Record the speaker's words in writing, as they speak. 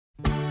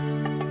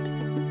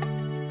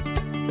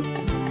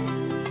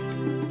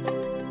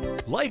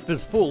Life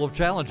is full of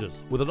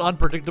challenges. With an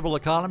unpredictable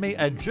economy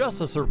and just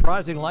as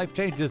surprising life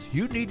changes,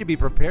 you need to be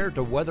prepared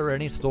to weather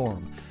any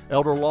storm.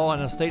 Elder law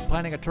and estate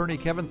planning attorney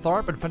Kevin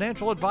Tharpe and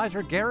financial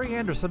advisor Gary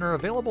Anderson are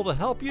available to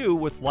help you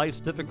with life's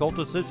difficult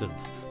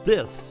decisions.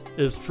 This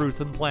is Truth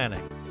in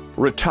Planning.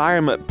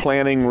 Retirement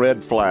planning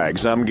red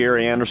flags. I'm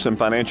Gary Anderson,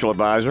 financial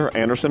advisor,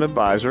 Anderson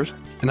Advisors.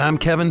 And I'm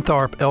Kevin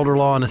Tharpe, elder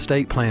law and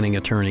estate planning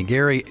attorney.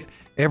 Gary,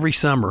 every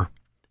summer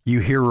you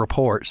hear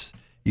reports,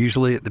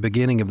 usually at the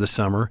beginning of the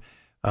summer,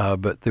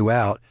 but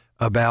throughout,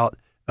 about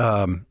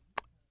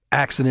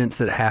accidents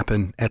that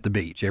happen at the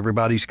beach.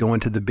 Everybody's going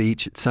to the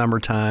beach at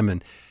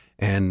summertime,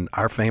 and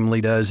our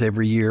family does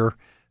every year.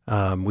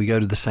 We go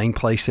to the same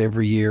place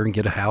every year and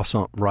get a house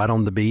right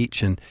on the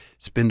beach and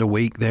spend a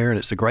week there, and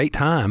it's a great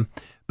time.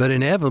 But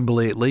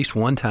inevitably, at least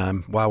one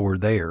time while we're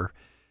there,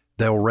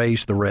 they'll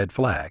raise the red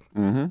flag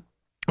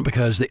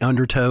because the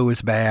undertow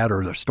is bad,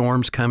 or the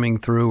storm's coming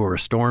through, or a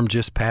storm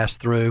just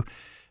passed through.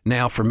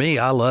 Now, for me,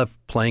 I love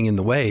playing in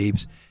the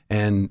waves.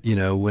 And, you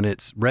know, when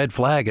it's red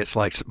flag, it's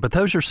like, but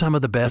those are some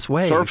of the best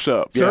waves. Surf's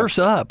up. Surf's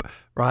up,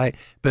 right?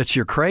 But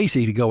you're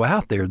crazy to go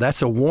out there.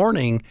 That's a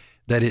warning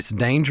that it's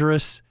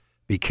dangerous.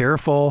 Be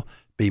careful.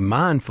 Be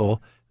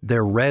mindful.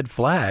 They're red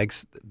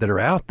flags that are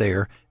out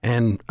there.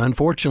 And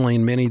unfortunately,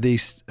 in many of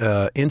these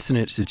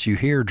incidents that you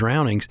hear,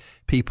 drownings,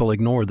 people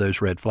ignore those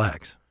red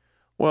flags.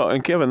 Well,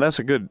 and Kevin, that's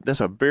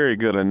a very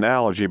good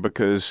analogy,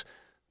 because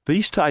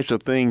these types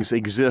of things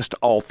exist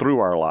all through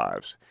our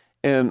lives.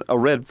 And a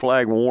red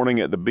flag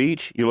warning at the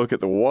beach, you look at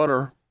the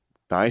water,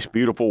 nice,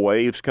 beautiful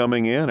waves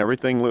coming in,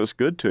 everything looks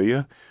good to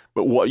you.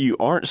 But what you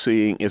aren't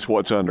seeing is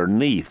what's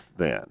underneath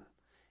then.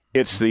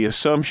 It's the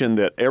assumption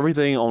that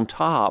everything on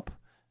top,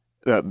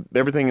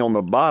 everything on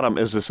the bottom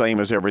is the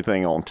same as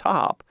everything on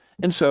top.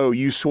 And so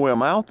you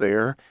swim out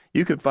there,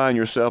 you could find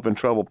yourself in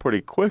trouble pretty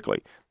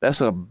quickly.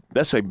 That's a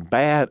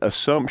bad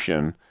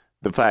assumption,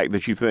 the fact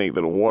that you think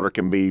that the water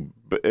can be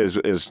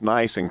as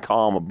nice and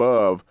calm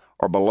above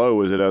or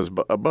below as it is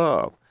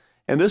above.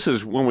 And this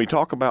is, when we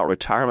talk about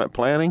retirement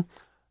planning,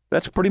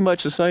 that's pretty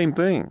much the same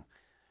thing.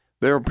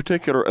 There are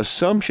particular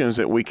assumptions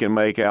that we can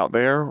make out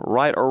there,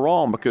 right or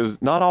wrong, because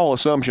not all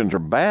assumptions are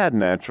bad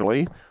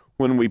naturally.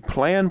 When we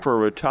plan for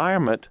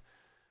retirement,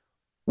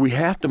 we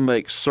have to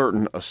make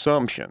certain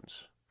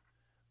assumptions.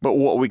 But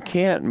what we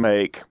can't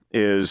make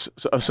is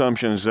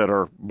assumptions that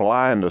are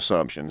blind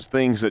assumptions,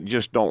 things that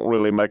just don't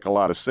really make a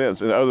lot of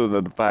sense, other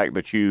than the fact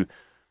that you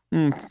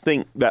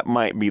think that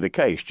might be the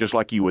case, just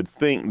like you would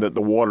think that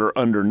the water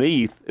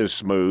underneath is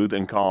smooth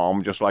and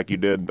calm, just like you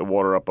did the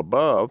water up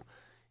above.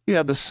 You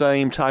have the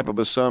same type of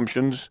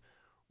assumptions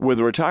with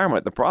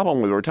retirement. The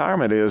problem with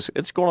retirement is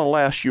it's going to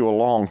last you a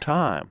long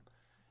time.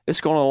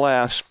 It's going to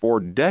last for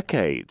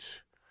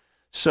decades.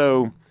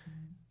 So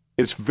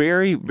it's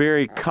very,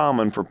 very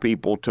common for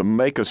people to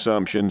make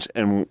assumptions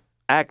and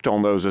act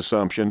on those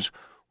assumptions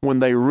when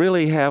they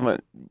really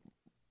haven't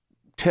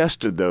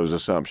tested those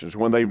assumptions,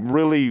 when they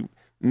really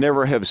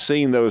never have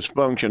seen those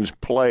assumptions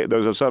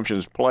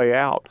play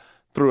out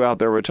throughout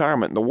their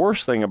retirement. And the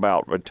worst thing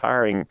about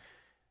retiring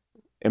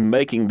and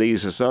making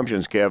these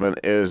assumptions, Kevin,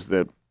 is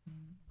that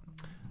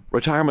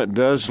retirement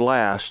does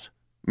last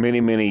many,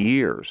 many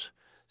years.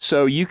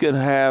 So you can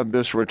have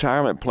this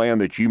retirement plan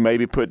that you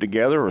maybe put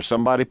together, or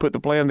somebody put the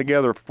plan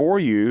together for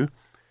you,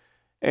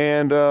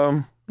 and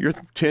you're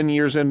 10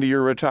 years into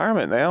your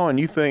retirement now,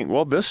 and you think,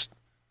 well, this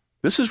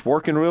is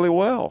working really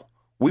well.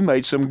 We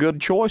made some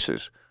good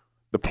choices.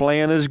 The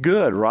plan is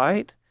good,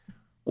 right?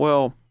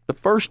 Well, the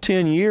first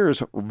 10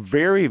 years,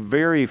 very,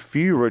 very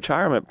few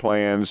retirement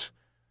plans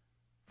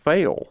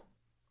fail.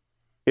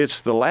 It's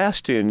the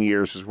last 10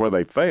 years is where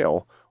they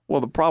fail.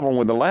 Well, the problem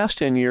with the last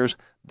 10 years,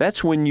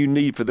 that's when you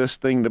need for this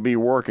thing to be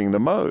working the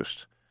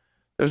most.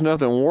 There's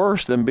nothing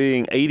worse than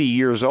being 80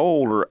 years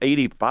old or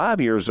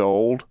 85 years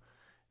old,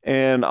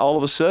 and all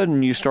of a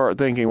sudden you start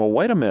thinking, well,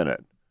 wait a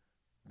minute,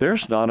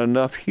 there's not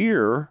enough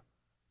here.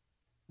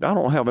 I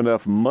don't have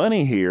enough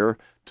money here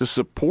to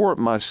support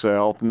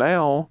myself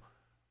now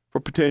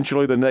for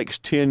potentially the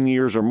next 10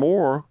 years or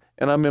more,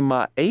 and I'm in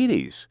my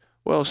 80s.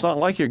 Well, it's not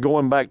like you're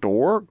going back to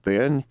work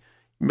then.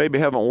 You maybe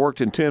haven't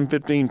worked in 10,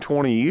 15,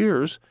 20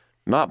 years,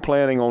 not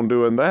planning on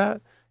doing that.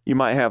 You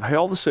might have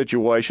health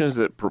situations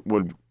that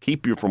would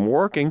keep you from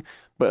working,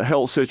 but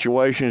health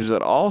situations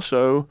that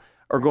also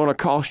are going to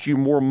cost you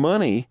more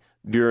money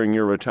during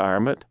your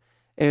retirement,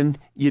 and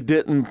you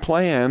didn't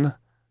plan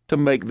to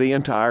make the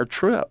entire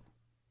trip.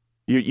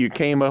 You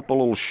came up a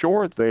little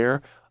short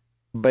there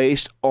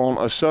based on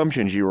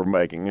assumptions you were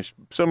making. It's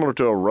similar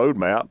to a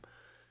roadmap.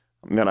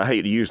 And I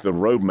hate to use the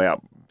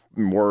roadmap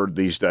word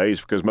these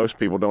days because most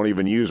people don't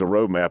even use a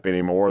roadmap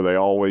anymore. We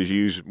always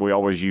use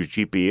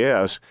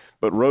GPS,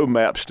 but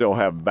roadmaps still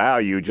have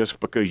value just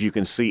because you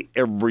can see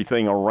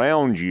everything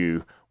around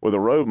you with a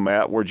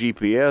roadmap, where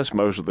GPS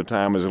most of the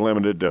time is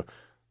limited to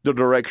the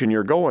direction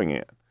you're going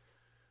in.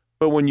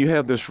 But when you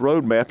have this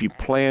roadmap, you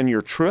plan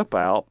your trip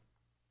out,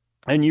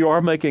 and you are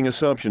making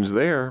assumptions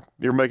there.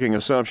 You're making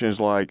assumptions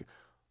like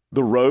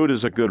the road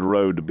is a good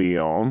road to be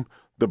on.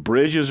 The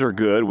bridges are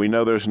good. We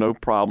know there's no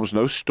problems,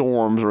 no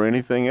storms or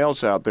anything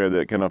else out there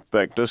that can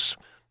affect us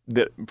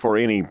that for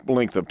any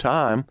length of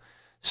time.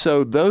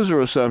 So those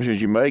are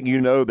assumptions you make. You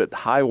know that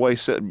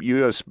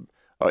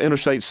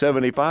Interstate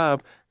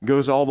 75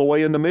 goes all the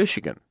way into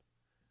Michigan.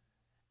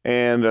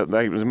 And as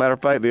a matter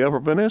of fact, the Upper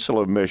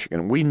Peninsula of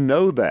Michigan, we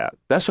know that.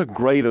 That's a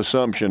great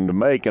assumption to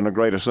make and a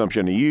great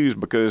assumption to use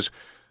because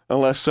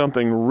unless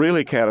something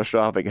really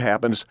catastrophic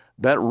happens,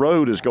 that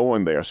road is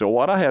going there. So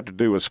what I have to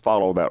do is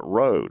follow that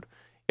road.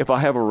 If I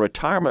have a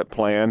retirement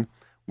plan,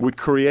 we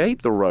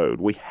create the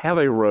road. We have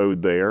a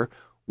road there.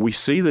 We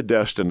see the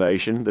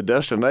destination. The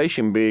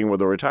destination being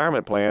with a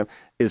retirement plan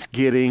is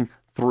getting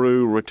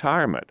through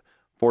retirement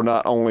for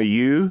not only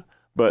you,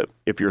 but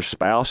if you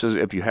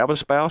have a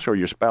spouse or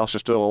your spouse is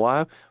still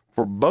alive,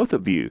 for both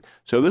of you.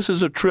 So this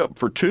is a trip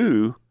for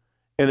two,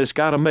 and it's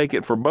got to make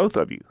it for both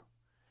of you.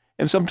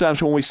 And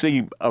sometimes when we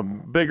see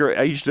bigger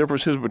age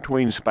differences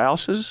between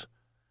spouses,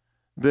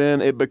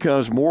 then it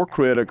becomes more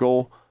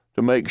critical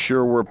to make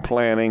sure we're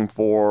planning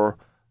for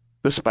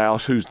the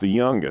spouse who's the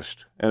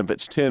youngest. And if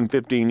it's 10,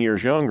 15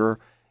 years younger,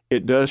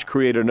 it does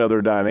create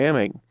another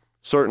dynamic,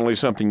 certainly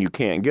something you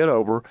can't get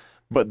over.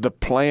 But the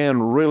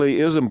plan really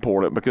is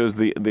important because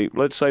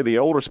let's say the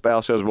older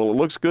spouse says, well, it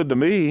looks good to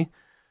me.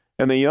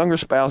 And the younger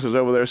spouse is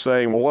over there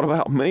saying, well, what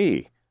about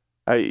me?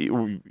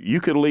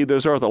 You could leave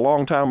this earth a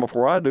long time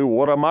before I do.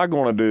 What am I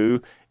going to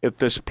do if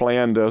this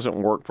plan doesn't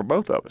work for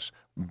both of us?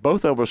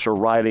 Both of us are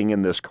riding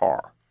in this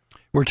car.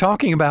 We're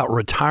talking about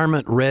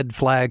retirement red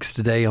flags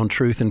today on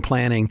Truth in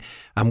Planning.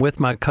 I'm with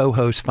my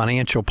co-host,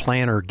 financial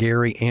planner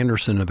Gary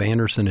Anderson of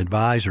Anderson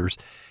Advisors.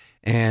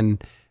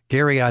 And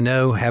Gary, I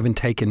know, having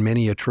taken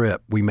many a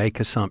trip, we make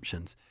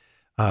assumptions.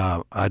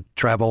 I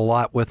travel a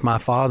lot with my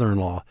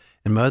father-in-law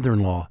and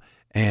mother-in-law,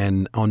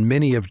 and on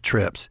many of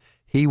trips,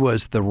 he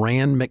was the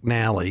Rand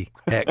McNally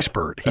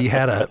expert. He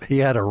had a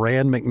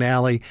Rand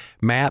McNally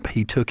map.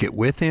 He took it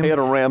with him. He had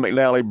a Rand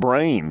McNally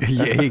brain.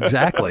 Yeah,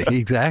 exactly.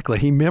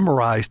 He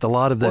memorized a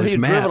lot of those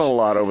maps. He'd driven a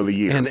lot over the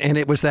years. And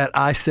it was that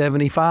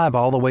I-75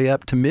 all the way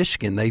up to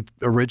Michigan.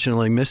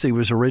 Missy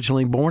was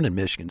originally born in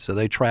Michigan, so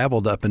they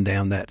traveled up and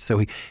down that.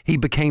 So he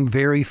became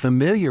very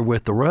familiar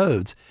with the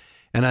roads.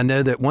 And I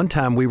know that one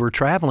time we were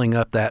traveling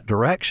up that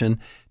direction,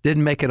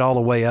 didn't make it all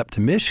the way up to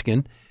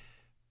Michigan,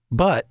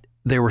 but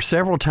there were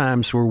several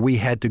times where we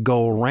had to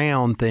go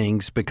around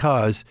things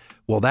because,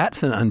 well,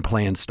 that's an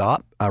unplanned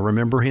stop. I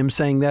remember him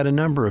saying that a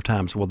number of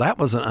times. Well, that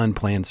was an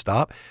unplanned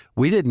stop.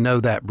 We didn't know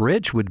that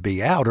bridge would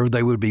be out or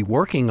they would be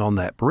working on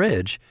that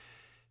bridge.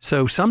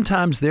 So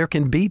sometimes there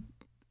can be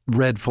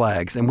red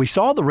flags. And we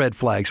saw the red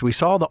flags. We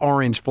saw the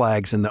orange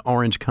flags and the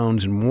orange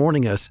cones and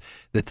warning us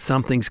that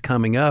something's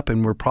coming up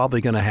and we're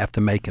probably going to have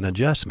to make an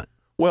adjustment.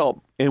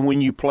 Well, and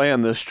when you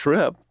plan this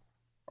trip,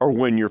 or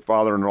when your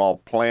father-in-law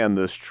planned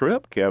this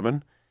trip,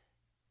 Kevin,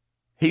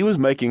 he was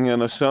making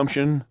an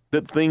assumption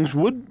that things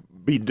would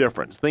be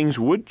different. Things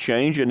would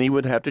change, and he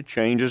would have to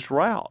change his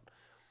route.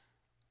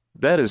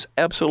 That is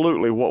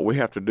absolutely what we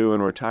have to do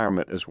in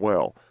retirement as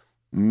well.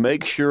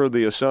 Make sure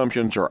the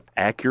assumptions are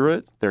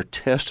accurate. They're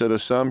tested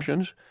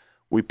assumptions.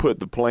 We put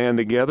the plan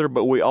together,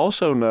 but we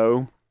also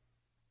know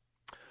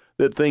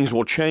that things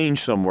will change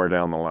somewhere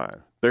down the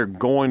line. They're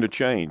going to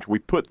change. We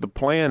put the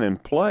plan in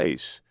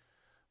place,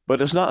 but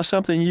it's not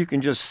something you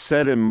can just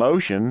set in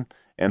motion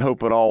and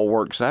hope it all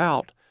works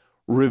out.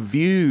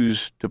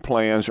 Reviews to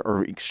plans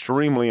are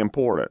extremely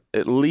important,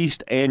 at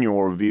least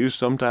annual reviews,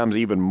 sometimes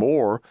even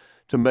more,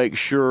 to make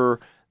sure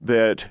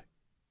that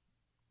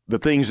the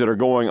things that are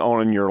going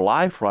on in your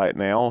life right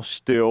now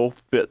still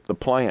fit the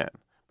plan.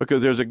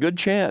 Because there's a good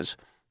chance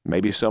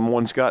maybe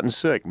someone's gotten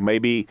sick,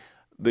 maybe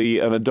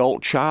an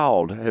adult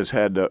child has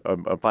had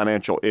a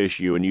financial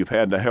issue and you've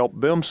had to help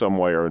them some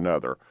way or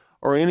another,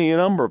 or any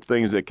number of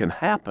things that can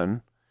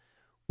happen.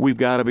 We've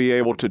got to be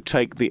able to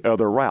take the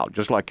other route,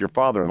 just like your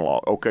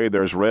father-in-law. Okay,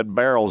 there's red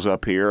barrels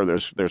up here,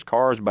 there's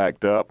cars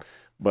backed up,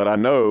 but I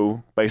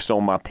know, based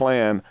on my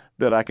plan,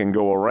 that I can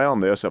go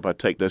around this if I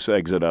take this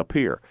exit up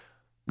here.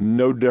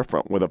 No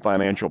different with a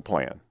financial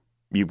plan.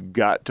 You've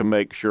got to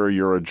make sure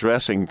you're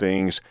addressing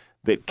things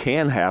that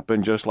can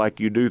happen, just like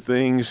you do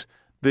things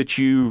that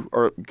you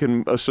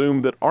can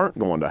assume that aren't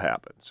going to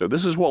happen. So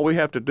this is what we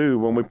have to do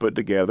when we put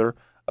together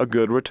a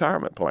good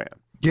retirement plan.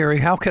 Gary,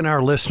 how can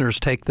our listeners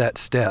take that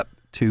step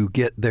to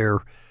get their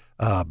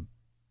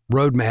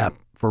roadmap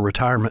for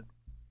retirement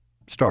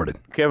started?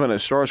 Kevin, it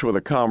starts with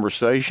a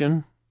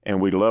conversation,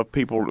 and we love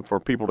for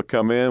people to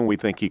come in.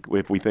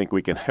 If we think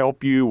we can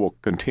help you, we'll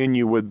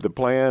continue with the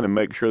plan and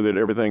make sure that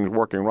everything's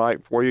working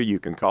right for you. You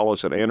can call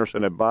us at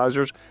Anderson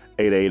Advisors,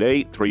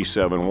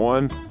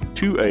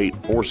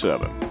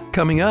 888-371-2847.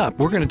 Coming up,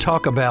 we're going to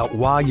talk about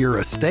why your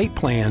estate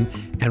plan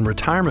and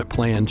retirement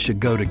plan should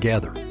go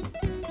together.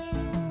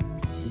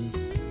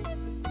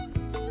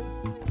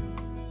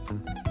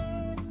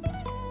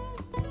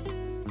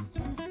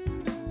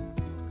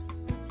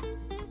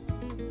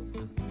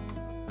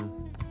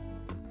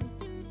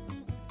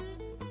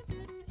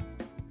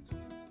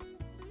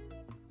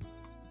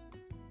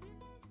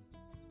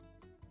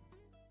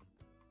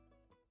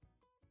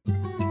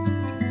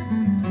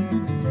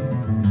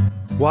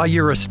 While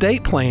your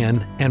estate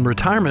plan and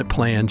retirement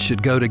plan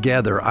should go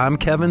together, I'm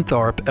Kevin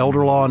Tharpe,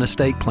 elder law and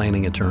estate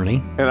planning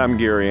attorney. And I'm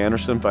Gary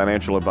Anderson,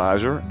 financial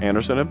advisor,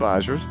 Anderson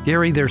Advisors.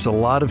 Gary, there's a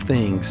lot of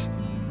things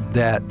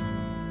that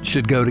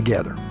should go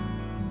together.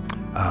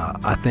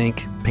 I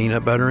think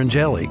peanut butter and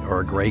jelly are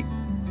a great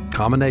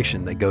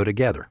combination. They go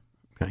together.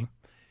 Okay.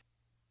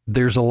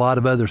 There's a lot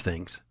of other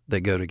things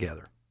that go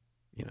together,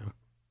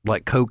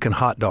 like Coke and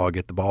hot dog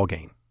at the ball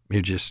game.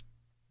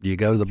 You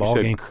go to the ball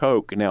game.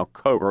 Coke. Now,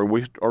 Coke. Are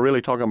we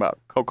really talking about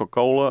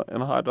Coca-Cola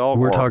and a hot dog?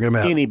 We're talking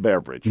about any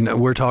beverage. No,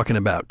 we're talking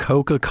about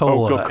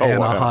Coca-Cola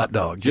and a hot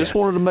dog. Just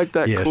wanted to make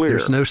that clear.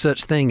 There's no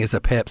such thing as a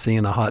Pepsi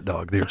and a hot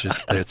dog.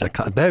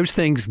 Those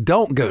things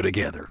don't go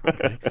together.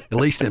 Okay? At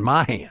least in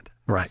my hand.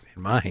 Right,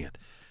 in my hand.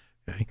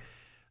 Okay.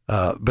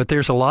 But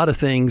there's a lot of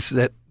things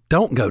that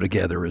don't go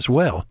together as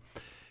well.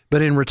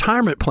 But in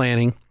retirement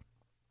planning,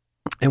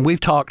 and we've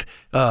talked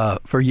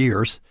for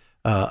years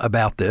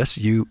about this.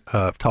 You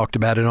have talked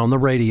about it on the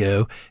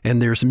radio,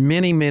 and there's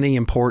many, many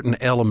important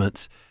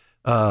elements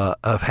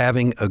of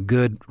having a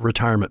good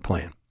retirement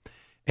plan.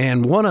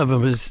 And one of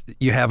them is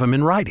you have them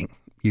in writing.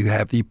 You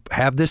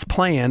have this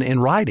plan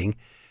in writing,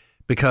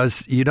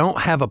 because you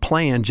don't have a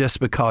plan just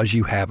because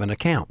you have an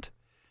account.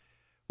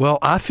 Well,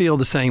 I feel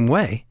the same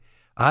way.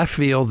 I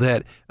feel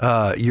that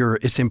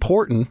it's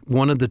important.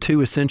 One of the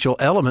two essential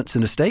elements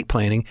in estate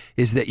planning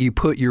is that you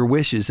put your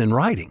wishes in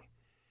writing.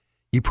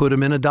 You put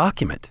them in a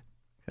document.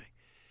 Okay.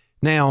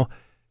 Now,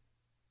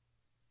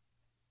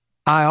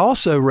 I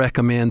also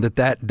recommend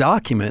that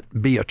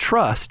document be a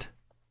trust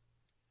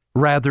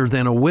rather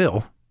than a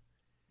will.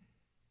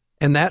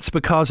 And that's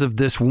because of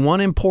this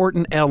one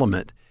important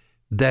element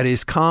that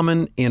is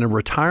common in a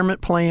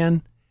retirement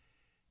plan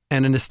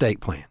and an estate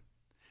plan.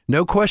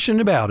 No question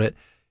about it,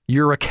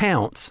 your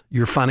accounts,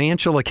 your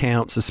financial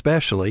accounts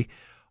especially,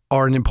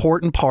 are an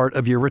important part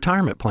of your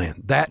retirement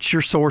plan. That's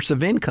your source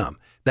of income.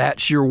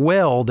 That's your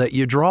well that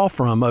you draw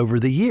from over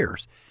the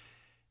years.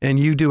 And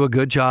you do a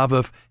good job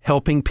of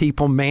helping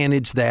people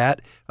manage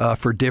that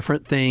for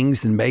different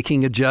things and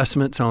making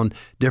adjustments on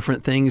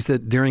different things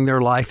that during their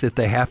life that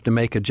they have to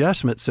make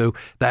adjustments. So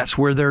that's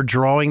where they're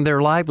drawing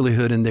their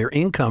livelihood and their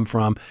income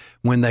from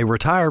when they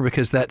retire,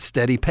 because that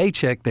steady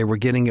paycheck they were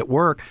getting at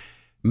work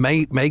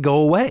may go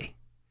away.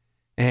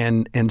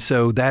 And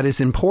so that is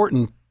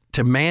important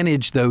to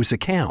manage those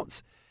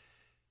accounts.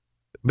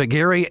 But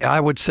Gary, I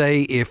would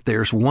say if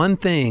there's one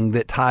thing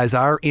that ties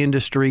our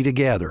industry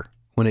together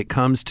when it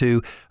comes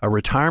to a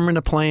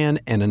retirement plan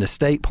and an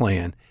estate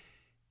plan,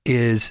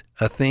 is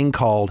a thing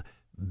called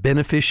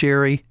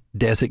beneficiary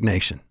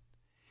designation.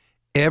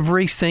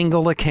 Every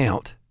single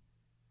account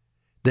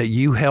that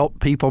you help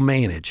people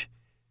manage,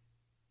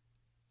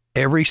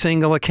 every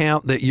single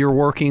account that you're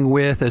working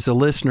with as a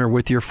listener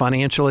with your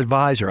financial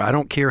advisor, I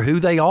don't care who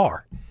they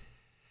are,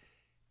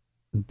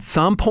 at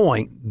some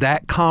point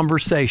that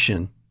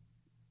conversation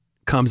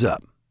comes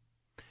up.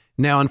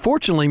 Now,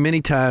 unfortunately,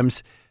 many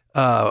times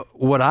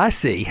what I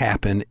see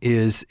happen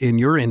is in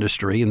your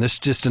industry, and this is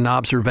just an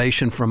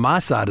observation from my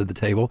side of the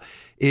table,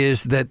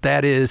 is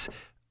that is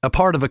a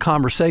part of a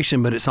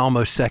conversation, but it's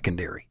almost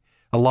secondary.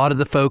 A lot of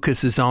the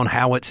focus is on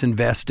how it's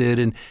invested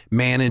and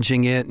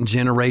managing it and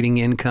generating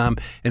income.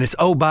 And it's,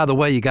 oh, by the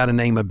way, you got to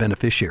name a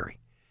beneficiary.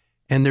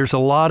 And there's a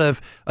lot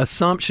of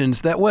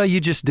assumptions that, well,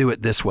 you just do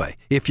it this way.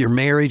 If you're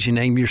married, you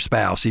name your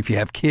spouse. If you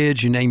have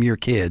kids, you name your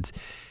kids.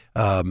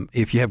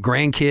 If you have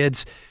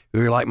grandkids,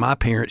 you're like my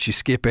parents, you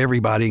skip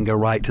everybody and go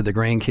right to the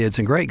grandkids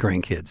and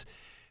great-grandkids.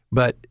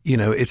 But,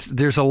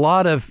 there's a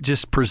lot of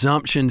just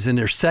presumptions and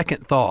there's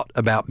second thought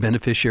about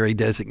beneficiary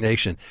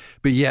designation.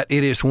 But yet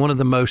it is one of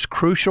the most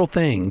crucial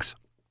things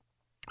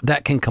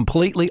that can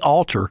completely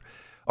alter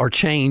or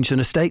change an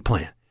estate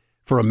plan.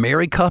 For a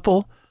married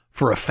couple,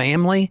 for a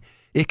family,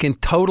 it can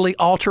totally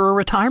alter a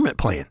retirement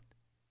plan.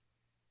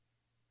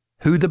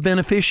 Who the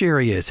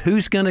beneficiary is,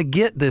 who's going to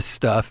get this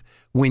stuff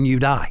when you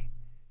die.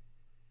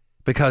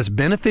 Because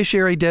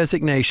beneficiary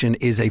designation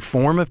is a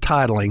form of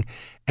titling,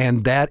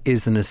 and that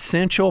is an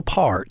essential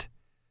part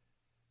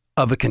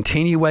of a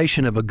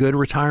continuation of a good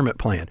retirement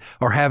plan,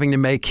 or having to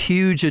make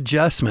huge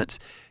adjustments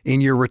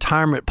in your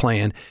retirement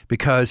plan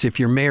because if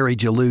you're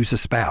married, you lose a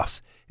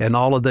spouse and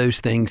all of those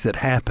things that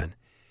happen.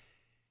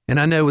 And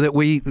I know that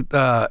we've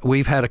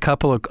had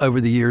over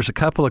the years, a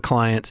couple of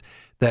clients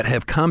that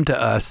have come to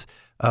us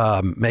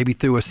maybe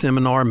through a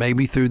seminar,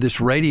 maybe through this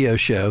radio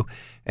show,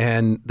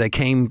 and they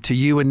came to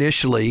you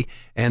initially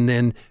and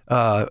then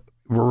were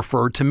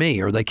referred to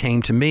me, or they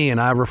came to me and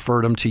I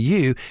referred them to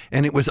you,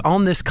 and it was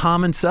on this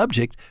common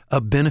subject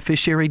of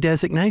beneficiary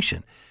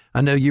designation.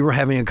 I know you were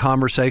having a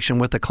conversation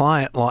with a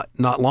client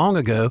not long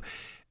ago,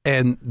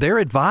 and their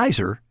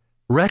advisor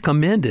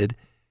recommended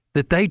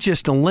that they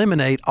just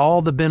eliminate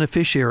all the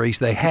beneficiaries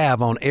they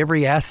have on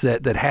every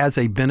asset that has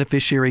a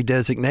beneficiary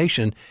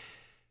designation,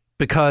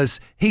 because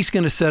he's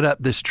going to set up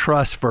this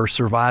trust for a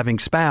surviving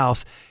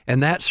spouse,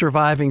 and that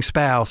surviving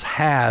spouse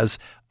has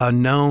a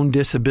known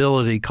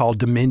disability called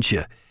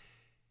dementia.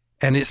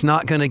 And it's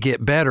not going to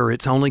get better,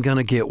 it's only going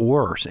to get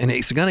worse. And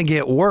it's going to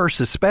get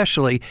worse,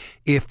 especially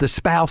if the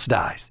spouse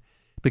dies,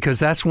 because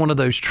that's one of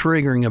those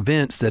triggering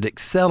events that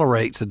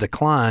accelerates a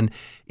decline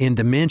in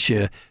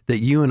dementia that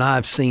you and I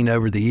have seen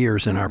over the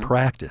years in our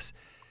practice.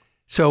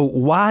 So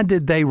why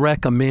did they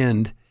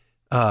recommend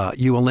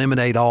you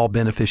eliminate all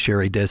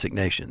beneficiary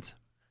designations?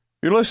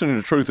 You're listening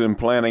to Truth in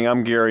Planning.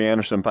 I'm Gary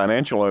Anderson,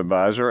 financial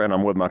advisor, and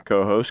I'm with my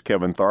co-host,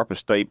 Kevin Tharpe,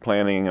 estate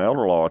planning and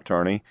elder law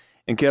attorney.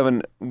 And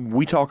Kevin,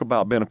 we talk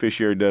about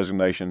beneficiary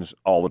designations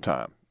all the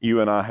time.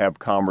 You and I have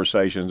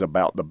conversations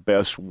about the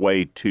best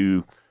way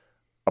to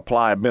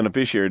apply a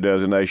beneficiary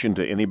designation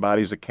to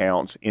anybody's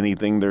accounts.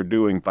 Anything they're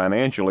doing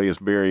financially is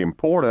very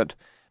important,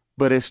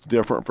 but it's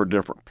different for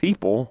different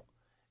people.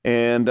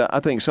 And I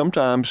think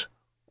sometimes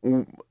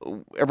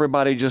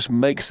everybody just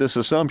makes this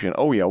assumption,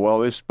 oh, yeah,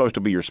 well, it's supposed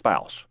to be your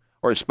spouse,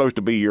 or it's supposed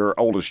to be your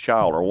oldest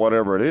child, or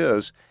whatever it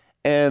is.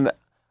 And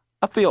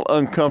I feel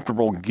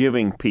uncomfortable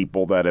giving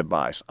people that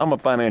advice. I'm a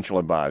financial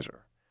advisor.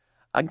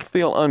 I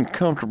feel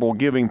uncomfortable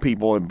giving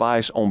people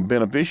advice on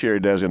beneficiary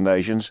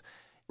designations,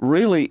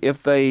 really,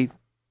 if they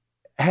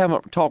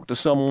haven't talked to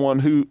someone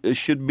who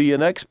should be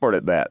an expert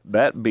at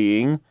that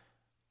being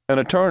an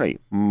attorney,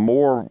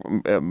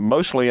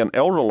 mostly an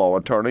elder law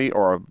attorney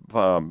or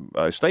a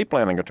estate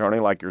planning attorney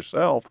like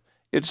yourself.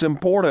 It's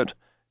important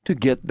to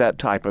get that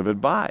type of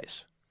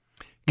advice.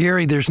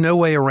 Gary, there's no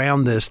way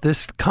around this.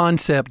 This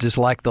concept is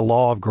like the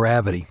law of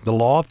gravity. The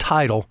law of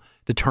title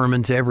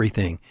determines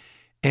everything.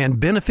 And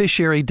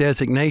beneficiary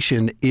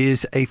designation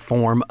is a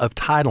form of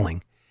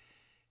titling.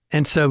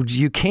 And so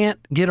you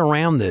can't get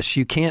around this.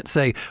 You can't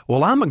say,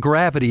 well, I'm a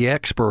gravity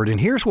expert, and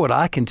here's what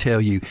I can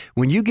tell you.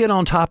 When you get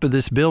on top of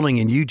this building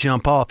and you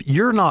jump off,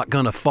 you're not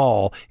going to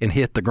fall and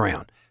hit the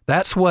ground.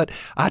 That's what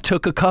I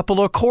took a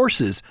couple of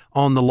courses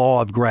on the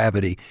law of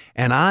gravity.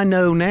 And I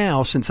know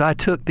now, since I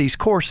took these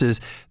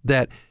courses,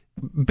 that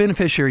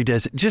beneficiary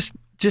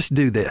just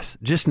do this.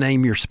 Just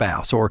name your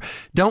spouse, or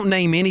don't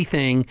name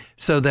anything,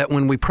 so that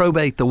when we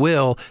probate the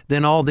will,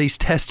 then all these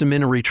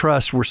testamentary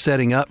trusts we're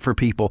setting up for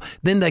people,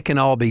 then they can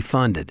all be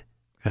funded.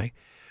 Okay.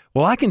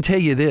 Well, I can tell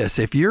you this: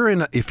 if you're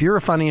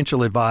a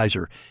financial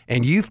advisor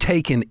and you've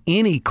taken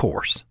any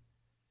course,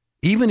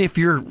 even if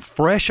you're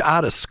fresh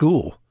out of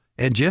school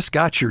and just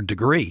got your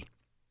degree,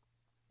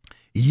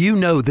 you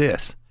know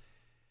this: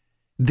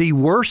 the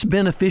worst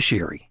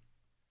beneficiary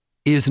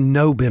is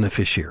no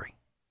beneficiary.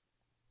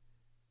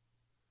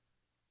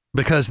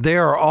 Because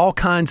there are all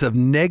kinds of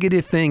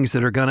negative things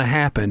that are going to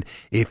happen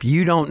if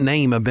you don't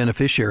name a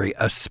beneficiary,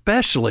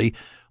 especially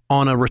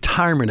on a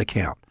retirement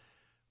account.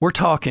 We're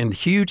talking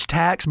huge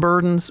tax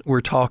burdens.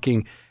 We're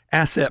talking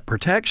asset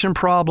protection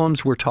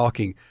problems. We're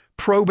talking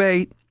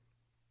probate.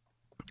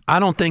 I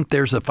don't think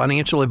there's a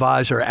financial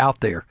advisor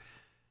out there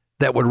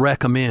that would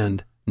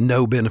recommend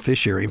no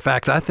beneficiary. In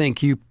fact, I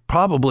think you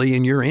probably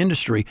in your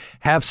industry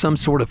have some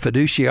sort of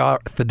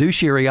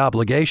fiduciary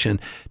obligation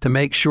to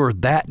make sure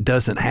that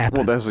doesn't happen.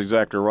 Well, that's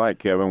exactly right,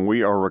 Kevin.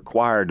 We are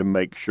required to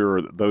make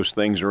sure that those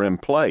things are in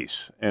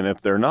place. And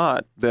if they're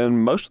not, then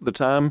most of the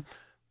time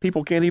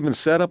people can't even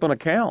set up an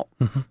account.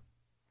 Mm-hmm.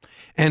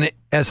 And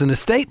as an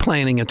estate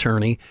planning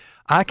attorney,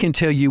 I can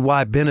tell you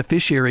why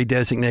beneficiary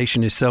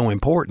designation is so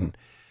important.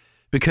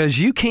 Because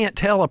you can't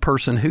tell a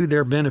person who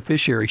their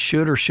beneficiary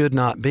should or should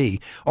not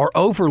be, or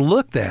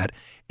overlook that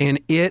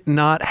and it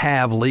not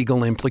have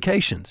legal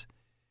implications.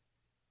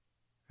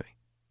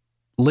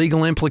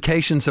 Legal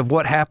implications of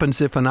what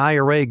happens if an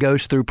IRA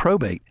goes through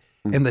probate,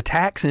 and the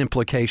tax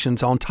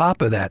implications on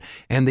top of that,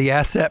 and the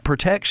asset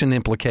protection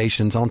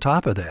implications on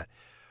top of that.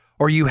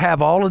 Or you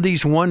have all of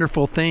these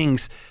wonderful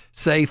things,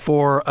 say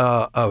for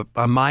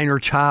a minor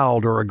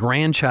child or a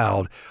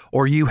grandchild,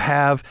 or you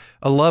have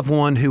a loved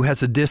one who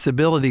has a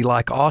disability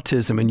like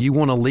autism and you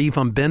want to leave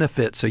them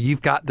benefits. So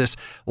you've got this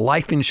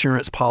life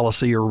insurance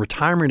policy or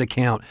retirement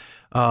account,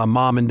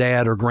 mom and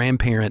dad or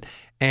grandparent,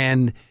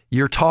 and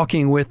you're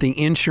talking with the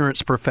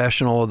insurance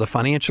professional or the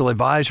financial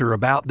advisor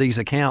about these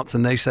accounts,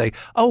 and they say,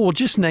 oh, well,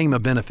 just name a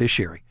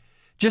beneficiary.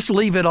 Just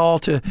leave it all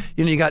to,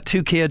 you got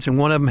two kids and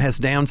one of them has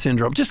Down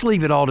syndrome. Just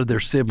leave it all to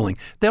their sibling.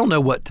 They'll know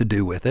what to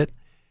do with it.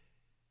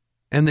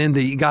 And then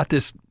you got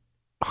this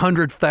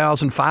 $100,000,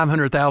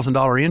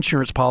 $500,000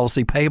 insurance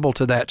policy payable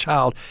to that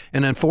child.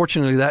 And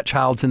unfortunately, that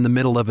child's in the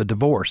middle of a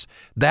divorce.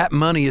 That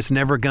money is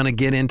never going to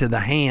get into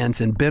the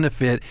hands and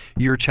benefit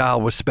your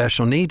child with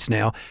special needs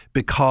now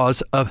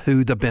because of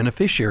who the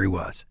beneficiary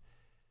was.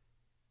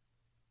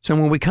 So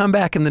when we come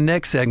back in the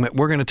next segment,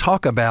 we're going to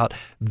talk about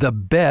the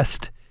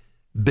best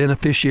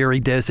beneficiary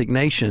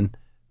designation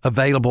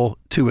available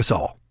to us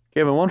all.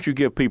 Kevin, why don't you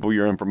give people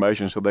your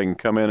information so they can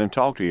come in and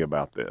talk to you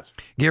about this?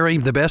 Gary,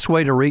 the best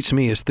way to reach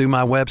me is through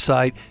my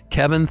website,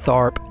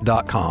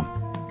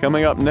 kevintharpe.com.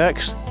 Coming up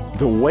next,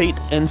 the Wait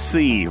and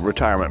See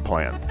retirement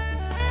plan.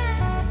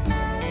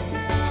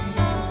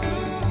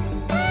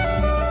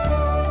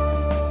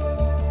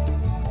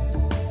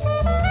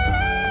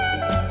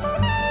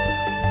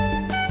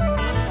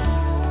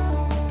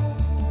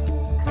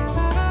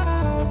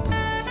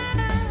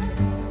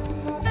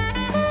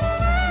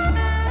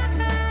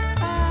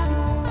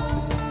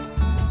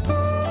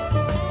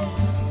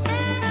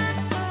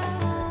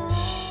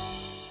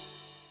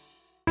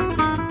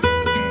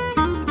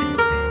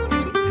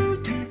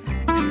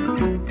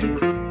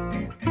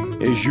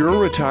 Is your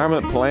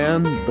retirement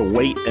plan the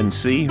wait and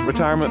see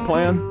retirement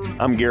plan?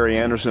 I'm Gary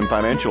Anderson,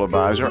 financial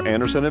advisor,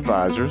 Anderson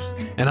Advisors.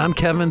 And I'm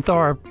Kevin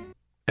Tharpe,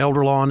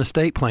 elder law and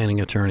estate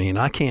planning attorney, and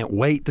I can't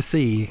wait to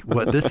see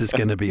what this is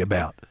going to be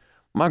about.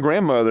 My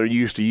grandmother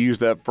used to use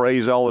that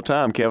phrase all the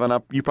time, Kevin.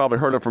 You probably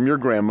heard it from your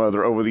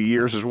grandmother over the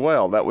years as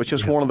well. That was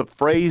just one of the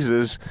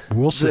phrases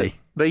We'll see.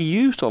 They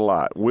used a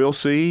lot. We'll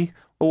see,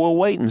 or we'll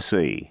wait and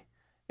see.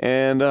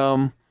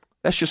 And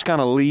that's just kind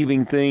of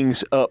leaving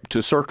things up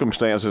to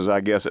circumstances,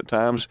 I guess, at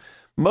times.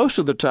 Most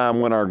of the time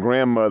when our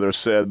grandmother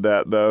said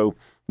that, though,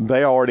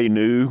 they already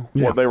knew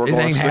what they were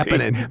going to see.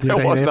 Happening.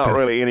 There was not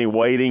really any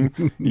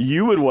waiting.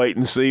 You would wait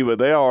and see, but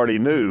they already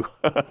knew.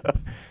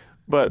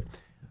 But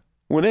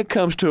when it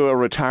comes to a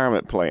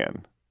retirement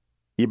plan,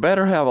 you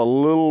better have a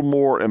little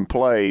more in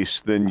place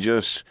than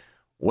just,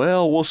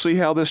 well, we'll see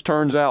how this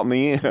turns out in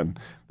the end.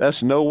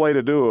 That's no way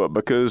to do it,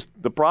 because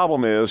the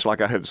problem is,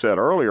 like I had said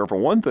earlier, for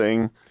one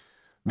thing,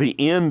 the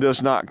end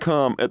does not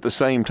come at the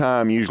same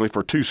time usually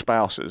for two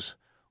spouses.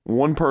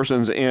 One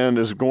person's end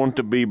is going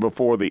to be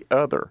before the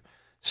other.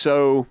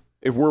 So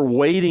if we're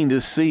waiting to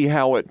see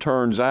how it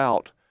turns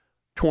out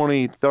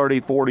 20,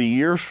 30, 40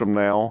 years from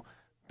now,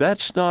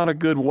 that's not a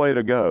good way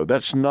to go.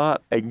 That's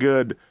not a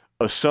good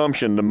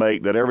assumption to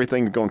make that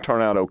everything's going to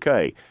turn out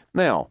okay.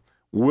 Now,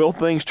 will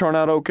things turn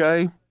out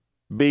okay?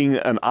 Being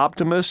an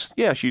optimist,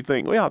 yes, you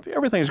think, well,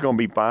 everything's going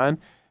to be fine.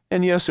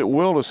 And yes, it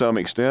will to some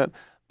extent.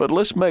 But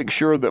let's make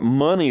sure that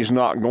money's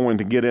not going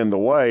to get in the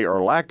way,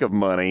 or lack of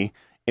money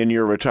in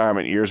your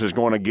retirement years is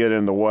going to get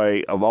in the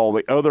way of all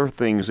the other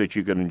things that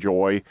you can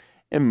enjoy,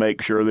 and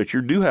make sure that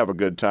you do have a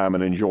good time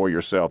and enjoy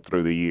yourself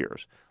through the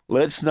years.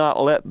 Let's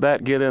not let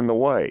that get in the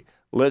way.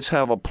 Let's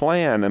have a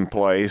plan in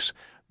place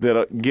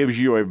that gives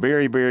you a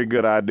very, very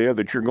good idea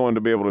that you're going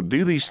to be able to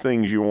do these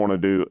things you want to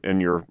do in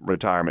your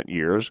retirement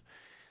years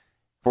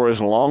for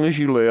as long as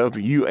you live,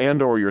 you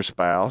and or your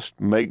spouse.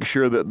 Make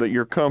sure that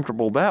you're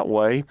comfortable that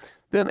way.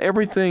 Then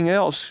everything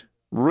else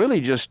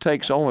really just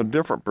takes on a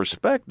different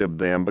perspective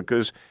then,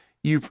 because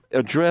you've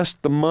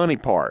addressed the money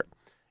part.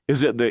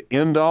 Is it the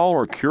end-all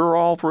or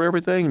cure-all for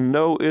everything?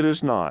 No, it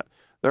is not.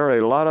 There are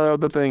a lot of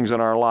other things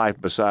in our life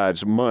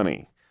besides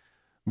money.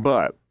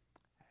 But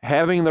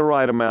having the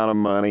right amount of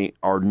money,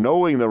 or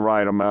knowing the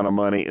right amount of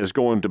money is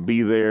going to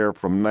be there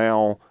from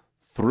now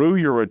through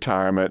your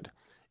retirement,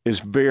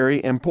 is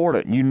very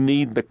important. You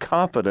need the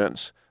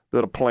confidence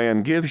that a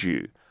plan gives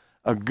you.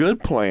 A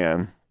good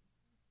plan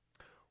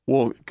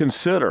will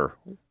consider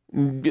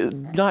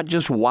not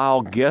just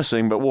wild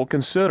guessing, but will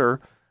consider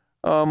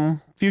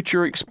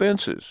future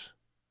expenses.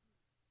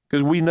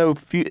 Because we know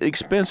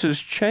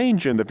expenses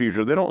change in the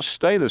future. They don't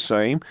stay the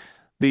same.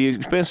 The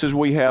expenses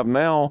we have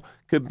now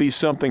could be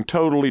something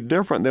totally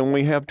different than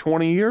we have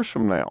 20 years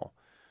from now.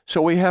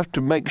 So we have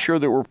to make sure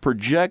that we're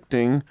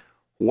projecting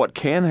what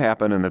can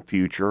happen in the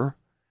future,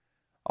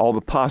 all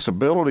the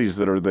possibilities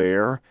that are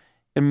there,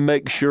 and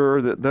make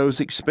sure that those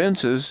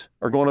expenses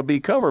are going to be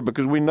covered,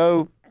 because we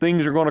know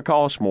things are going to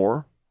cost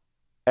more.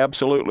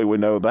 Absolutely, we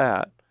know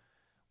that.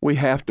 We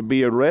have to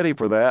be ready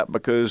for that,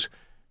 because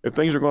if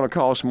things are going to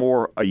cost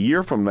more a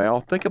year from now,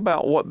 think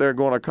about what they're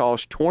going to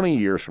cost 20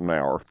 years from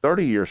now or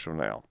 30 years from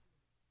now.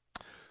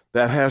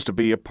 That has to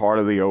be a part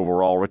of the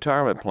overall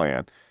retirement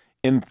plan.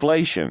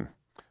 Inflation.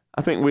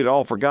 I think we'd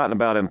all forgotten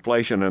about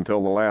inflation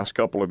until the last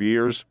couple of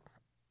years,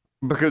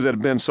 because it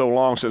had been so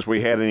long since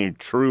we had any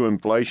true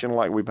inflation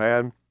like we've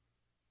had.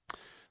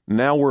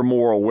 Now we're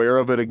more aware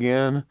of it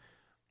again.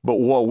 But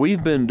what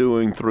we've been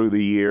doing through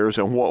the years,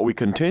 and what we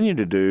continue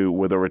to do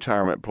with a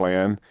retirement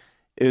plan,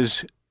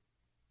 is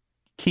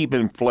keep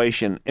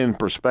inflation in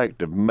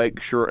perspective.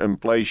 Make sure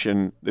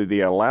inflation,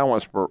 the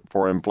allowance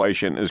for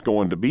inflation is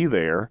going to be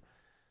there,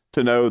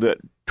 to know that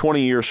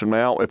 20 years from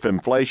now, if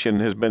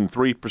inflation has been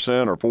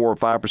 3% or 4 or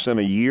 5%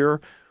 a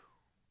year,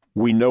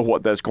 we know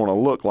what that's going to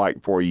look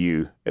like for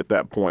you at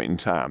that point in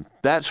time.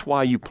 That's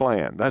why you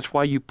plan. That's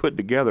why you put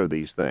together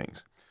these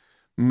things.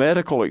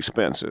 Medical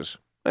expenses.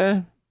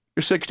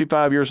 You're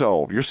 65 years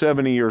old. You're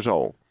 70 years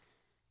old.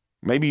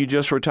 Maybe you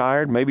just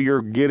retired. Maybe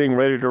you're getting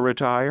ready to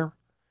retire.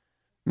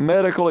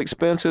 Medical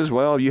expenses,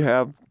 well, you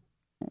have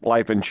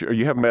life insurance,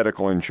 you have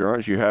medical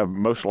insurance, you have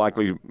most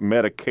likely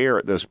Medicare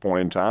at this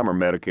point in time, or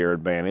Medicare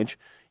Advantage.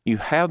 You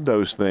have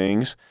those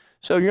things.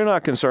 So you're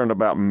not concerned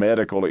about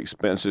medical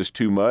expenses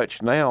too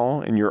much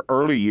now in your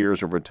early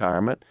years of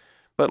retirement.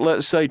 But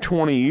let's say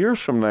 20 years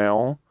from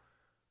now,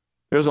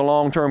 there's a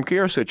long-term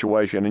care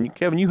situation. And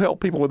Kevin, you help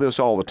people with this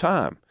all the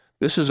time.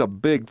 This is a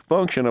big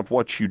function of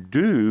what you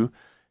do,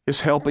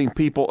 is helping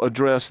people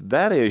address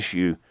that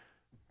issue.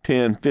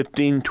 10,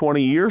 15,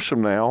 20 years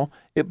from now,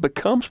 it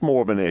becomes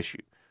more of an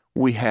issue.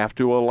 We have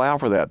to allow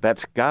for that.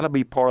 That's got to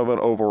be part of an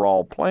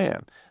overall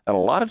plan. And a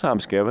lot of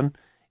times, Kevin,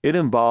 it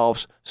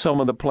involves some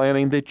of the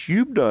planning that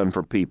you've done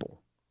for people.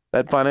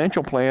 That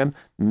financial plan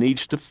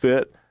needs to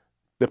fit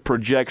the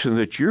projections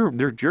that you're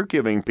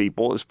giving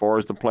people as far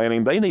as the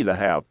planning they need to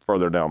have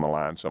further down the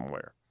line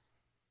somewhere.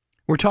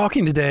 We're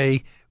talking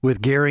today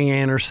with Gary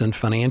Anderson,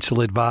 financial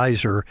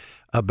advisor,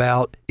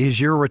 about, is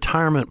your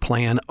retirement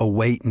plan a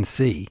wait and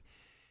see?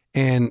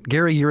 And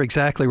Gary, you're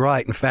exactly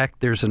right. In fact,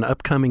 there's an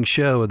upcoming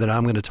show that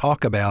I'm going to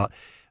talk about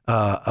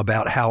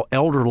how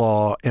elder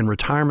law and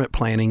retirement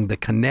planning, the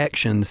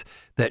connections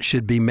that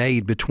should be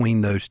made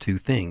between those two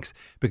things.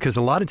 Because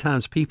a lot of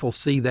times people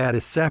see that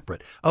as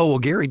separate. Oh, well,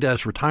 Gary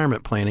does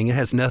retirement planning. It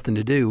has nothing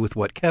to do with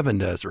what Kevin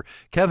does. Or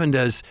Kevin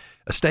does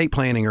estate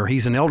planning, or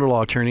he's an elder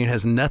law attorney. It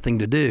has nothing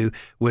to do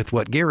with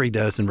what Gary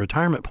does in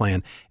retirement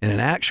plan. And in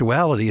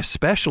actuality,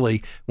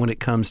 especially when it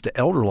comes to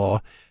elder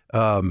law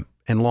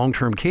and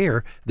long-term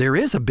care, there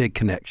is a big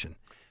connection.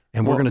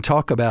 And we're going to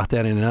talk about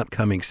that in an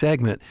upcoming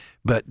segment.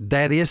 But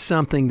that is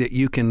something that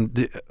you can,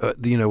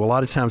 a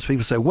lot of times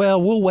people say, well,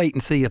 we'll wait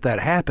and see if that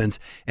happens.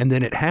 And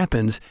then it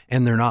happens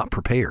and they're not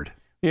prepared.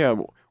 Yeah,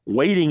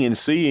 waiting and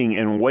seeing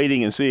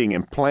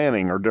and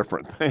planning are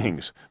different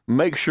things.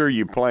 Make sure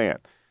you plan.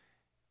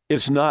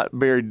 It's not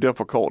very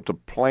difficult to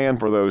plan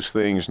for those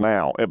things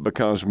now. It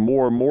becomes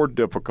more and more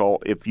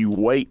difficult if you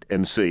wait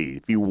and see.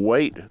 If you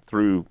wait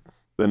through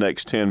the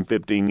next 10,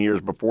 15 years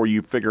before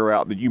you figure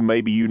out that you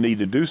need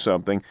to do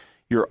something,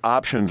 your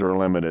options are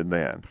limited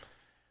then.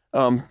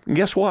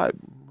 Guess what?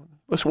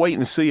 Let's wait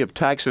and see if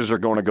taxes are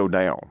going to go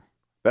down.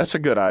 That's a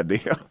good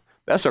idea.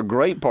 That's a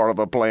great part of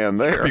a plan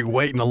there. You'll be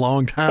waiting a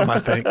long time, I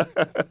think.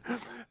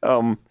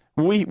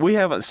 We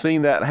haven't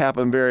seen that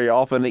happen very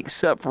often,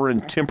 except for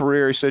in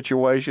temporary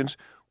situations.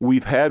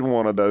 We've had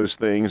one of those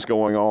things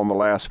going on the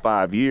last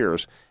 5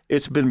 years.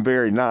 It's been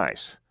very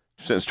nice.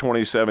 Since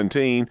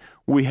 2017,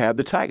 we had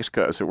the tax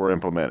cuts that were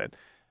implemented.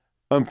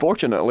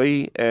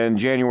 Unfortunately, in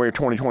January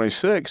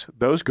 2026,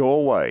 those go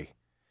away.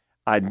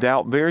 I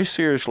doubt very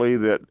seriously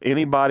that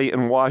anybody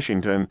in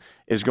Washington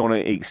is going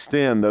to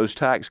extend those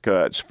tax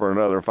cuts for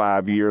another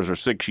 5 years or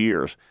 6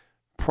 years.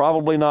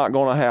 Probably not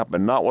going to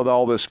happen, not with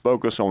all this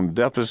focus on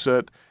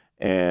deficit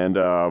and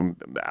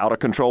out of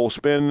control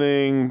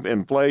spending,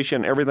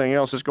 inflation, everything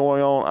else that's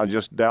going on. I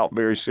just doubt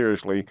very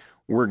seriously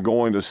we're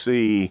going to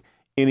see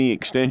any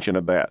extension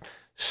of that.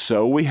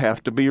 So we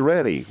have to be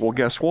ready. Well,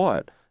 guess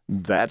what?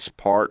 That's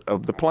part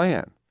of the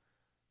plan.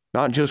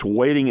 Not just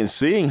waiting and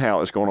seeing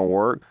how it's going to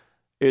work.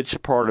 It's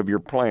part of your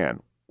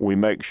plan. We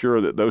make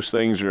sure that those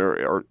things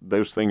are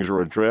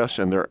addressed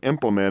and they're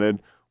implemented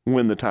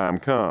when the time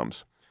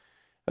comes.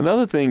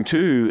 Another thing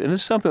too, and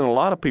it's something a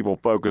lot of people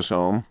focus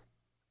on,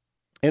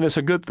 and it's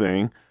a good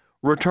thing,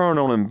 return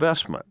on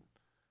investment.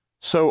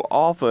 So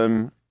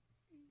often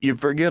you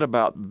forget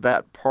about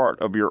that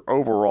part of your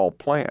overall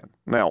plan.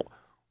 Now,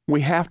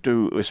 we have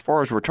to, as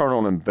far as return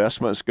on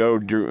investments go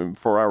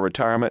for our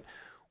retirement,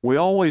 we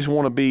always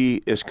want to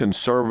be as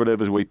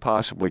conservative as we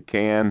possibly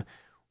can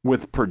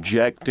with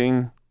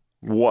projecting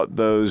what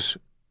those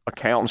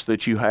accounts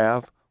that you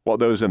have, what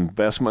those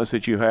investments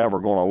that you have are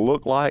going to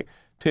look like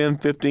 10,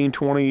 15,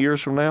 20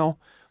 years from now.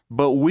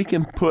 But we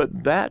can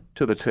put that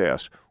to the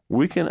test.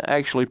 We can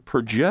actually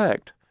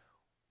project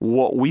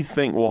what we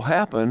think will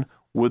happen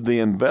with the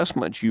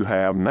investments you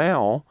have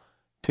now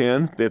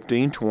 10,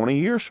 15, 20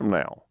 years from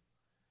now.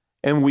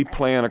 And we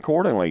plan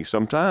accordingly.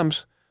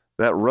 Sometimes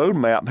that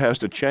roadmap has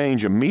to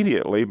change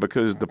immediately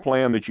because the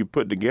plan that you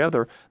put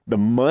together, the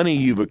money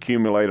you've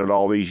accumulated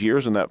all these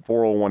years in that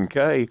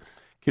 401k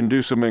can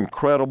do some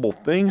incredible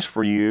things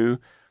for you,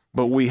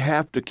 but we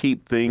have to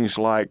keep things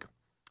like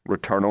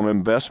return on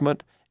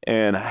investment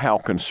and how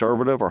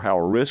conservative or how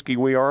risky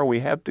we are.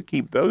 We have to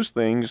keep those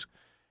things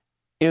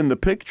in the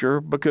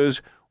picture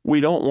because we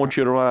don't want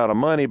you to run out of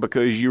money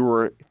because you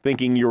were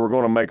thinking you were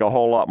going to make a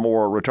whole lot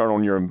more return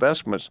on your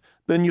investments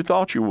than you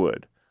thought you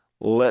would.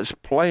 Let's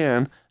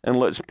plan, and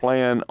let's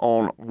plan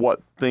on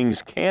what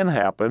things can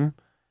happen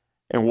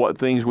and what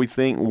things we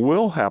think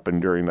will happen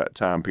during that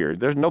time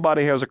period.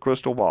 Nobody has a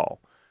crystal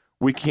ball.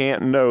 We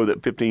can't know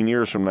that 15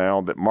 years from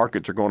now that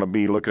markets are going to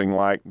be looking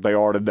like they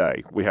are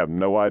today. We have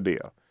no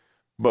idea.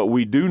 But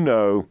we do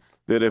know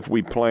that if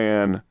we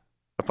plan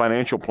a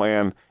financial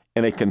plan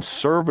in a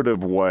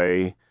conservative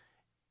way,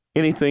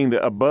 anything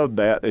that above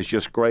that is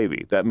just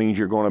gravy. That means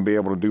you're going to be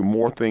able to do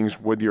more things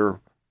with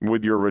your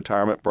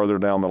retirement further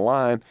down the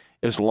line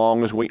as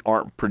long as we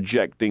aren't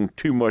projecting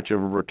too much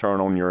of a return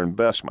on your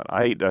investment.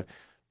 I hate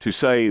to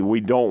say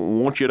we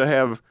don't want you to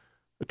have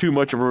too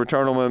much of a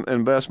return on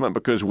investment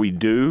because we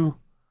do,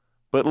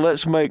 but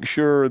let's make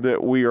sure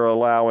that we are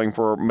allowing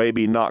for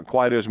maybe not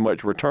quite as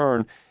much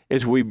return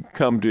as we've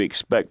come to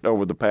expect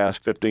over the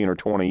past 15 or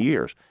 20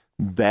 years.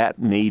 That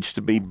needs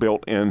to be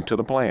built into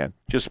the plan.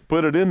 Just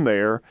put it in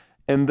there,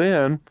 and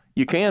then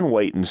you can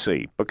wait and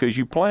see because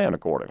you plan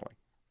accordingly.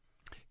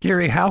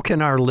 Gary, how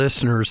can our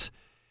listeners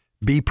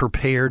be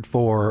prepared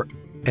for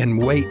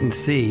and wait and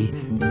see,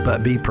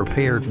 but be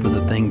prepared for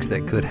the things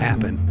that could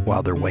happen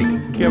while they're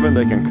waiting? Kevin,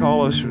 they can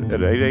call us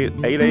at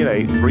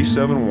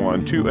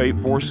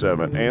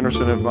 888-371-2847.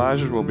 Anderson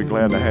Advisors will be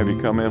glad to have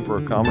you come in for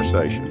a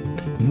conversation.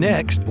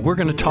 Next, we're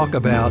going to talk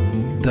about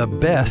the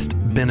best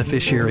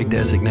beneficiary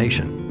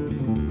designation.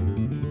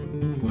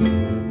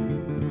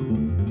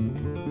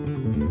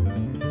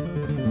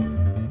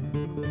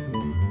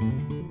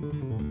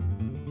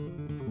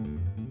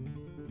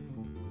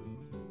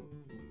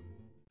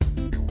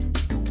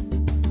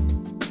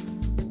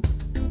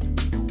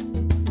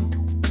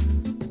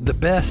 the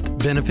best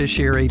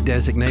beneficiary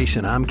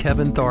designation. I'm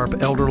Kevin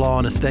Tharpe, elder law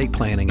and estate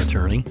planning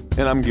attorney.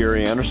 And I'm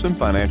Gary Anderson,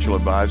 financial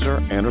advisor,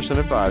 Anderson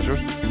Advisors.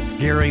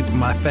 Gary,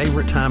 my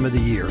favorite time of the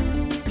year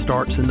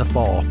starts in the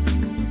fall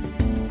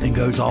and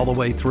goes all the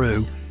way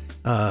through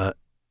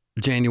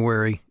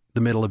January,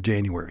 the middle of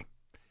January.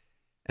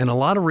 And a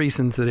lot of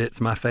reasons that it's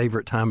my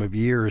favorite time of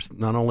year is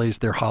not only is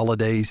there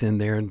holidays in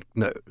there, and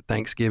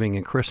Thanksgiving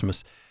and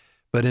Christmas,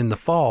 but in the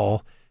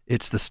fall,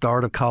 it's the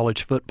start of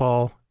college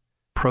football,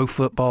 pro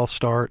football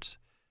starts,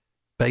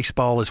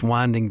 baseball is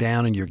winding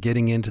down and you're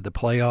getting into the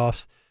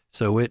playoffs.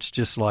 So it's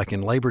just like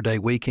in Labor Day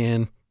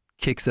weekend,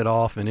 kicks it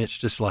off, and it's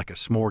just like a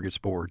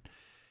smorgasbord.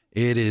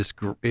 It is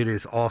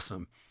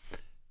awesome.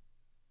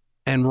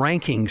 And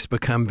rankings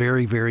become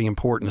very, very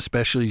important,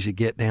 especially as you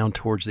get down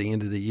towards the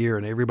end of the year,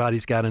 and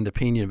everybody's got an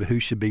opinion of who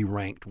should be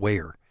ranked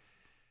where.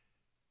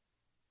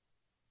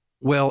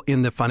 Well,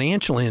 in the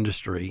financial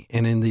industry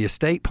and in the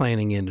estate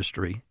planning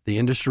industry, the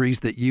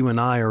industries that you and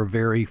I are a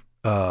very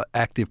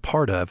active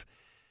part of,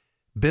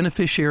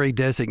 beneficiary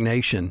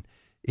designation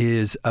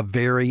is a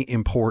very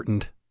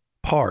important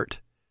part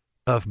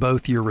of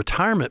both your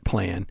retirement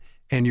plan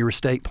and your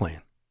estate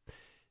plan.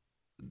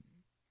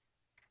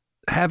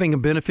 Having a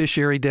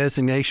beneficiary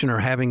designation or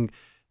having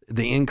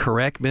the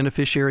incorrect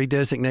beneficiary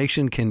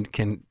designation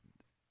can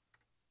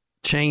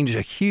change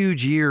a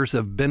huge years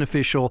of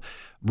beneficial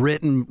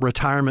written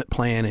retirement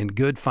plan and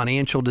good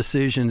financial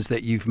decisions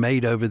that you've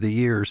made over the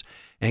years,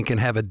 and can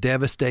have a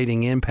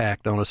devastating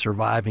impact on a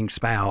surviving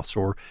spouse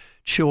or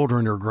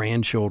children or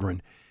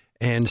grandchildren.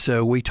 And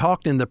so we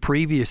talked in the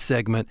previous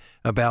segment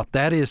about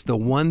that is the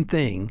one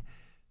thing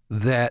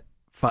that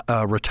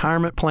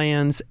retirement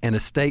plans and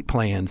estate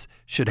plans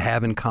should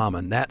have in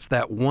common. That's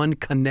that one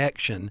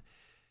connection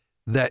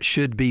that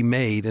should be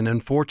made. And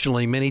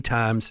unfortunately, many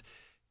times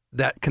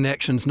that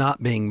connection's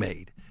not being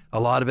made. A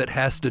lot of it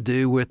has to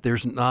do with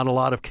there's not a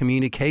lot of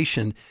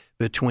communication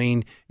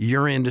between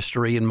your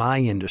industry and my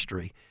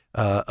industry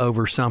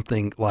over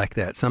something like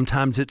that.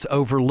 Sometimes it's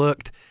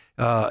overlooked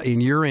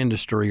in your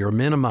industry or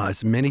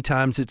minimized. Many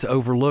times it's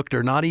overlooked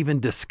or not even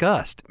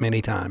discussed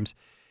many times.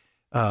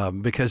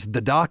 Because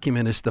the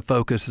document is the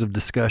focus of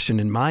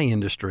discussion in my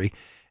industry,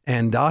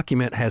 and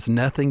document has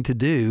nothing to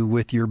do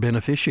with your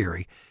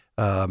beneficiary.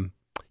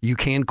 You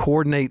can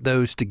coordinate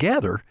those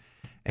together,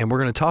 and we're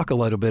going to talk a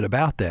little bit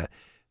about that.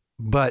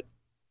 But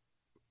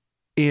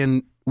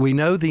we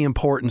know the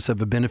importance of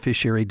a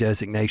beneficiary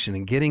designation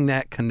and getting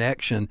that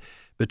connection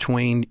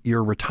between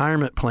your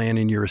retirement plan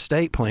and your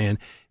estate plan.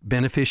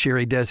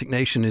 Beneficiary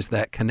designation is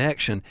that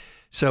connection.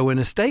 So in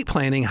estate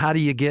planning, how do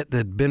you get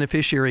the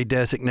beneficiary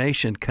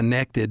designation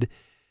connected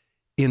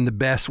in the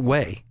best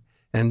way?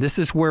 And this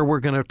is where we're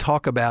going to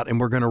talk about, and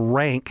we're going to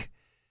rank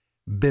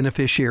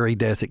beneficiary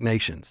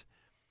designations.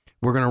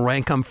 We're going to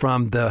rank them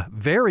from the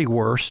very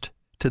worst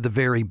to the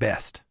very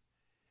best.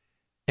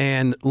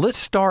 And let's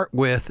start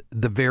with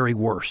the very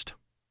worst.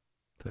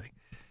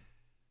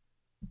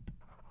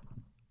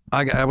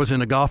 I was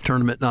in a golf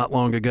tournament not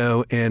long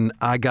ago, and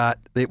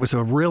it was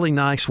a really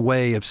nice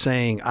way of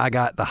saying I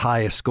got the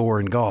highest score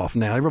in golf.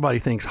 Now, everybody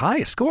thinks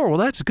highest score, well,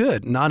 that's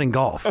good. Not in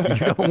golf. You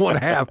don't want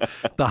to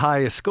have the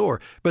highest score.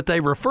 But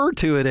they refer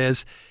to it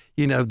as,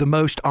 the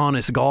most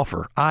honest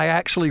golfer. I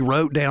actually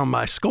wrote down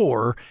my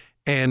score,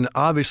 and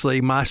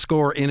obviously my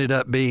score ended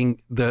up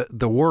being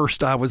the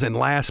worst. I was in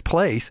last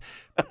place,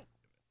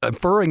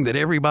 inferring that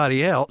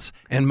everybody else,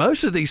 and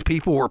most of these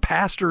people were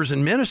pastors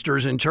and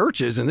ministers in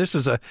churches, and this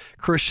is a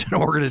Christian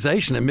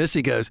organization. And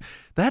Missy goes,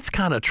 that's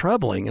kind of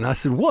troubling. And I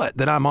said, what,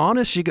 that I'm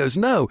honest? She goes,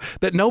 no,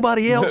 that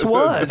nobody else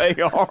was.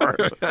 They are.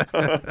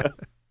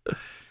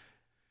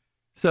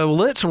 So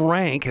let's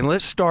rank, and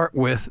let's start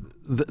with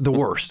the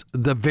worst.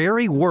 The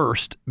very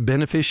worst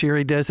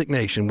beneficiary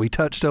designation, we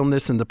touched on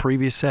this in the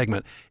previous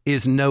segment,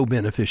 is no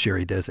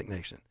beneficiary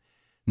designation.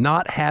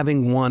 Not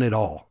having one at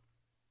all.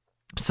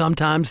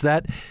 Sometimes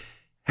that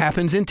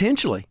happens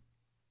intentionally.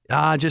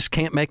 I just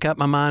can't make up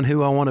my mind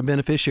who I want a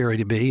beneficiary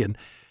to be. And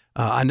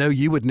I know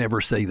you would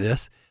never say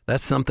this.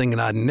 That's something that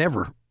I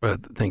never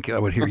think I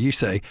would hear you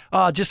say.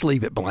 Just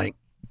leave it blank.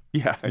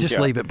 Yeah. Just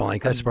leave it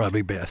blank. That's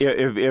probably best.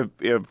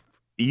 If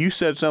you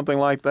said something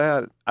like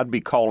that, I'd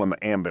be calling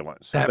the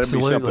ambulance.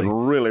 Absolutely. There'd be something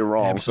really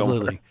wrong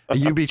Absolutely.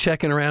 somewhere. You'd be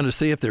checking around to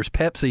see if there's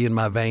Pepsi in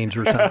my veins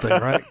or something,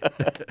 right?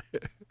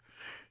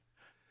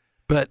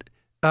 But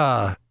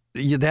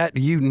that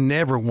you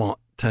never want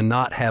to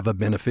not have a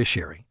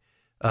beneficiary.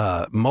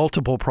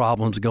 Multiple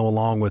problems go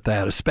along with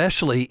that,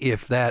 especially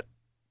if that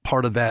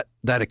part of that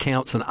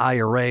account's an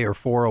IRA or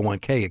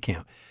 401k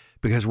account,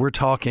 because we're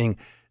talking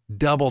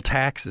double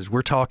taxes.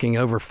 We're talking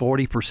over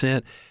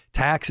 40%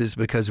 taxes,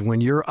 because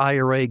when your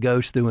IRA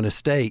goes through an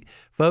estate,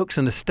 folks,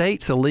 an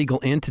estate's a legal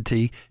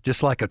entity,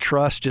 just like a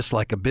trust, just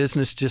like a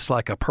business, just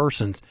like a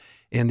person's.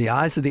 In the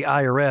eyes of the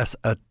IRS,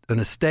 an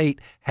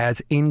estate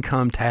has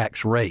income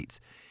tax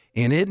rates.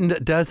 And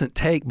it doesn't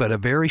take but a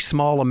very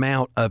small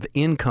amount of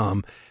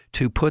income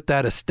to put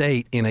that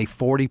estate in a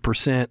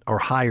 40% or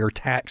higher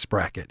tax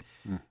bracket.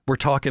 We're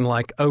talking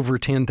like over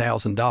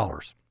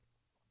 $10,000.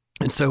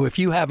 And so if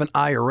you have an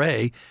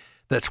IRA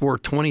that's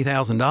worth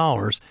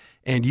 $20,000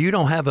 and you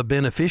don't have a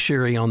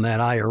beneficiary on that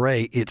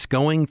IRA, it's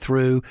going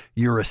through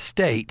your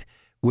estate,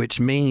 which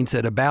means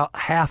that about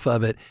half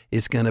of it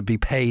is going to be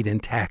paid in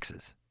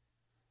taxes.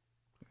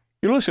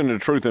 You're listening to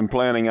Truth in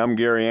Planning. I'm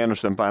Gary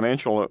Anderson,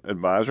 financial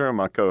advisor, and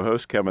my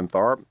co-host Kevin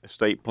Tharpe,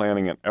 estate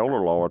planning and elder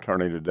law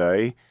attorney,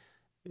 today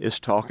is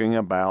talking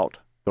about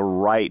the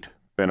right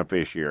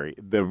beneficiary,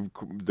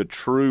 the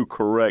true,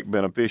 correct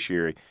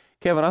beneficiary.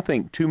 Kevin, I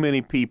think too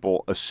many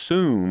people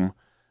assume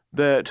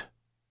that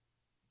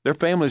their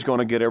family's going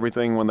to get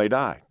everything when they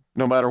die,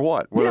 no matter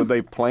what, whether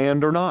they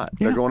planned or not.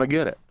 They're going to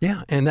get it.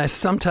 Yeah, and that's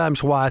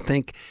sometimes why I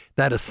think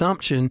that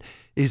assumption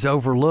is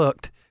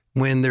overlooked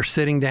when they're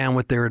sitting down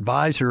with their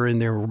advisor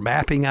and they're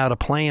mapping out a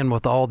plan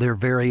with all their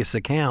various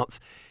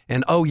accounts.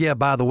 And, oh, yeah,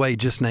 by the way,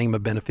 just name a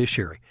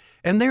beneficiary.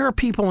 And there are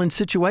people in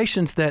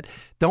situations that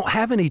don't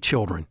have any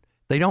children.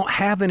 They don't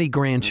have any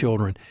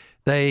grandchildren.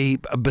 They,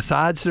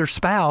 besides their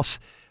spouse,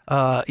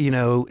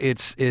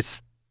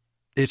 it's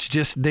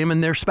just them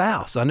and their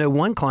spouse. I know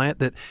one client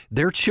that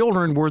their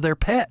children were their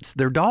pets,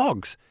 their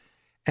dogs.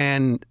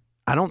 And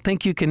I don't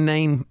think you can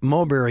name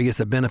Mulberry as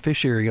a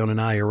beneficiary on an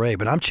IRA,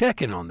 but I'm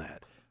checking on that.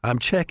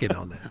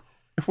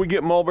 If we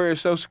get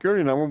Mulberry's Social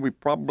Security number, we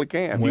probably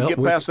can. You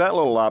get past that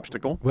little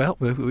obstacle. Well,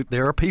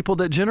 there are people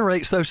that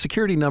generate Social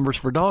Security numbers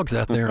for dogs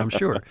out there, I'm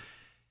sure.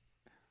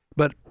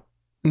 But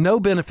no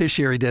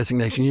beneficiary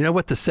designation. You know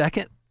what the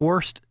second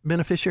worst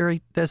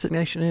beneficiary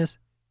designation is?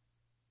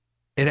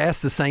 It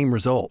has the same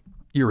result,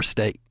 your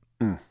estate.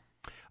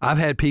 I've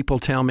had people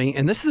tell me,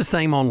 and this is the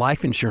same on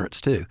life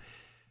insurance too.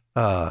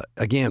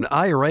 Again,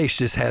 IRA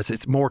just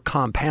it's more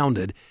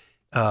compounded.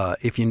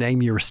 If you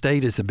name your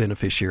estate as a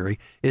beneficiary,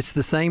 it's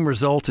the same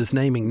result as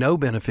naming no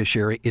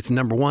beneficiary. It's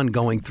number one,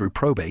 going through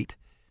probate.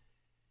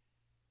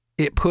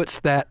 It puts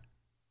that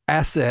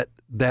asset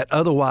that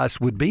otherwise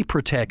would be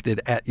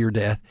protected at your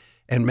death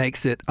and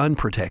makes it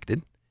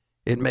unprotected.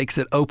 It makes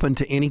it open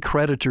to any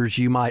creditors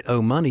you might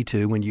owe money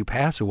to when you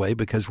pass away,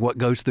 because what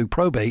goes through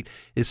probate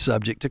is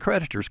subject to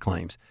creditors'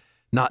 claims,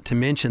 not to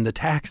mention the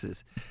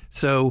taxes.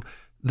 So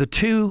the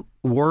two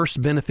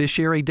worst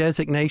beneficiary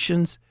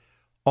designations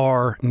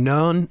are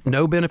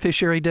no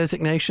beneficiary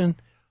designation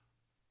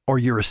or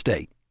your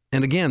estate.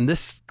 And again,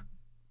 these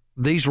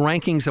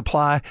rankings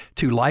apply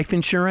to life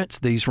insurance.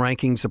 These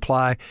rankings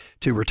apply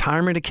to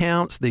retirement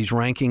accounts. These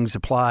rankings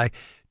apply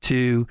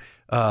to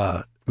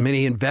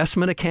many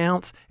investment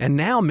accounts. And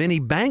now many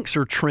banks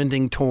are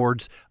trending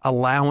towards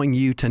allowing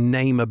you to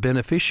name a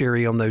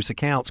beneficiary on those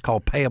accounts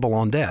called payable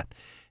on death.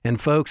 And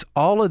folks,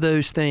 all of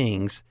those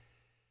things,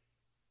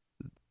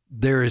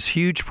 there is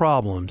huge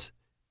problems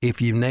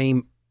if you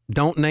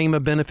don't name a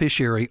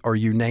beneficiary or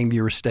you name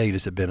your estate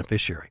as a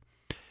beneficiary.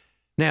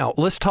 Now,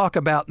 let's talk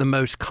about the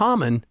most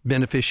common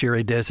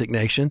beneficiary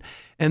designation,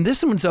 and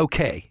this one's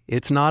okay.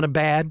 It's not a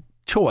bad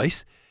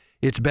choice.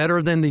 It's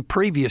better than the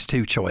previous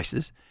two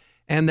choices,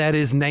 and that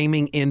is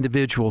naming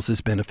individuals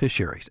as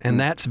beneficiaries, and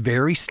that's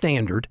very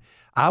standard.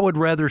 I would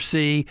rather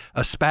see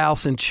a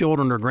spouse and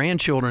children or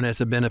grandchildren as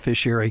a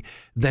beneficiary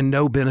than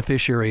no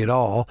beneficiary at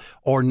all,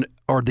 or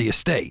the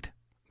estate,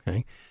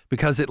 okay?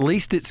 Because at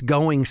least it's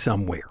going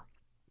somewhere.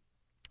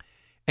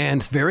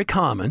 And it's very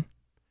common.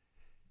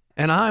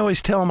 And I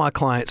always tell my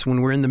clients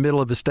when we're in the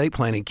middle of estate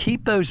planning,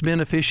 keep those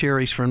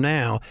beneficiaries from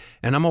now,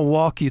 and I'm going to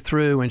walk you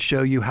through and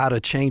show you how to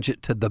change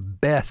it to the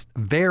best,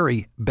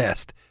 very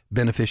best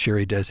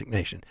beneficiary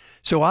designation.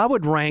 So I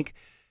would rank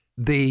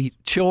the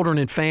children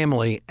and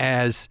family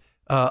as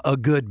a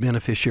good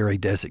beneficiary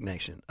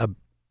designation,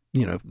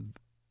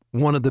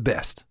 one of the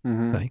best.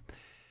 Mm-hmm. Okay?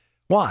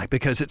 Why?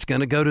 Because it's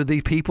going to go to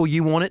the people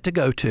you want it to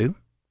go to.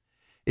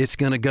 It's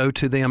going to go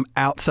to them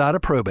outside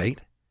of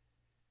probate.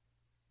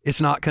 It's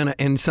not going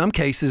to, in some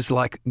cases,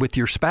 like with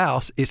your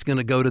spouse, it's going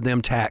to go to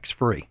them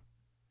tax-free.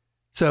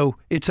 So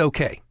it's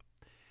okay.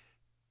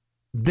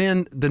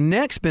 Then the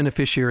next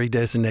beneficiary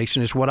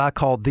designation is what I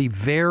call the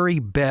very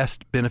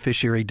best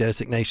beneficiary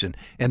designation,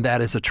 and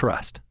that is a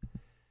trust.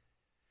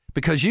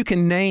 Because you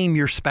can name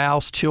your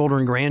spouse,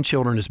 children,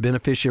 grandchildren as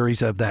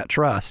beneficiaries of that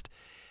trust,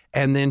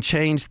 and then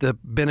change the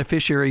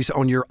beneficiaries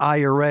on your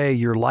IRA,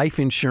 your life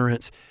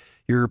insurance,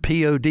 your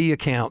POD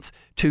accounts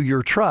to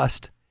your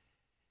trust.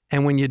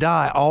 And when you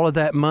die, all of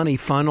that money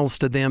funnels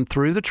to them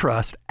through the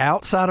trust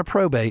outside of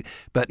probate,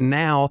 but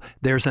now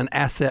there's an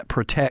asset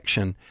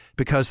protection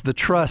because the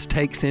trust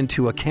takes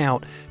into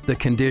account the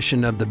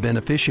condition of the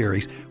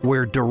beneficiaries,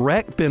 where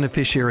direct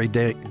beneficiary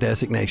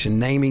designation,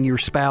 naming your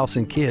spouse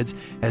and kids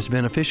as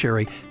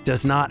beneficiary,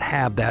 does not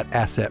have that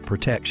asset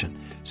protection.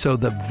 So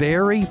the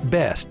very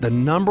best, the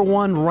number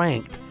one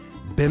ranked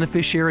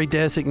beneficiary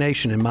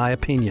designation, in my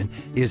opinion,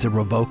 is a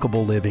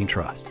revocable living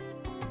trust.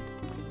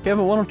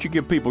 Kevin, why don't you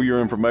give people your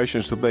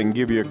information so they can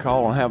give you a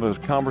call and have a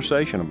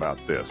conversation about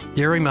this?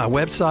 Gary, my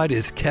website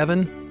is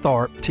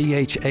KevinTharpe,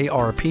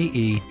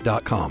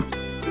 THARPE.com.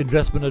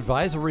 Investment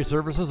advisory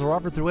services are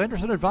offered through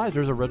Anderson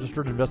Advisors, a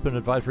registered investment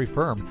advisory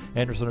firm.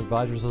 Anderson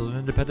Advisors is an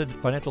independent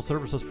financial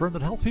services firm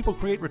that helps people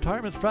create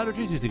retirement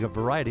strategies using a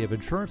variety of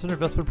insurance and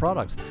investment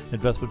products.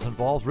 Investments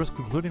involves risk,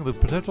 including the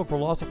potential for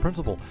loss of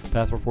principal.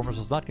 Past performance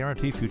does not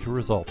guarantee future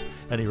results.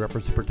 Any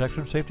reference to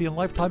protection, safety, and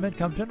lifetime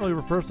income generally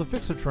refers to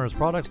fixed insurance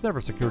products, never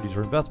securities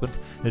or investments.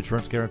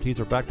 Insurance guarantees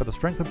are backed by the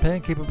strength and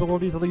paying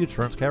capabilities of the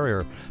insurance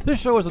carrier.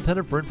 This show is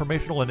intended for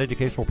informational and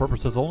educational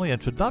purposes only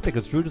and should not be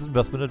construed as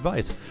investment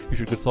advice. You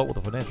should consult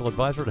with a financial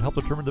advisor to help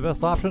determine the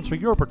best options for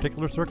your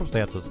particular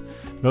circumstances.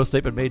 No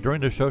statement made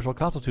during this show shall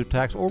constitute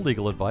tax or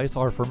legal advice.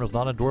 Our firm is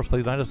not endorsed by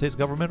the United States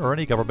government or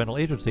any governmental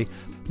agency.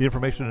 The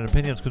information and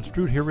opinions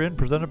construed herein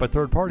presented by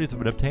third parties have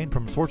been obtained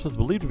from sources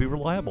believed to be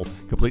reliable.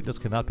 Completeness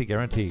cannot be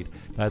guaranteed.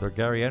 Neither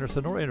Gary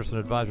Anderson nor Anderson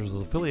Advisors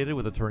is affiliated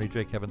with attorney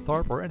J. Kevin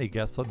Tharpe or any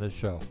guests on this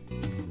show.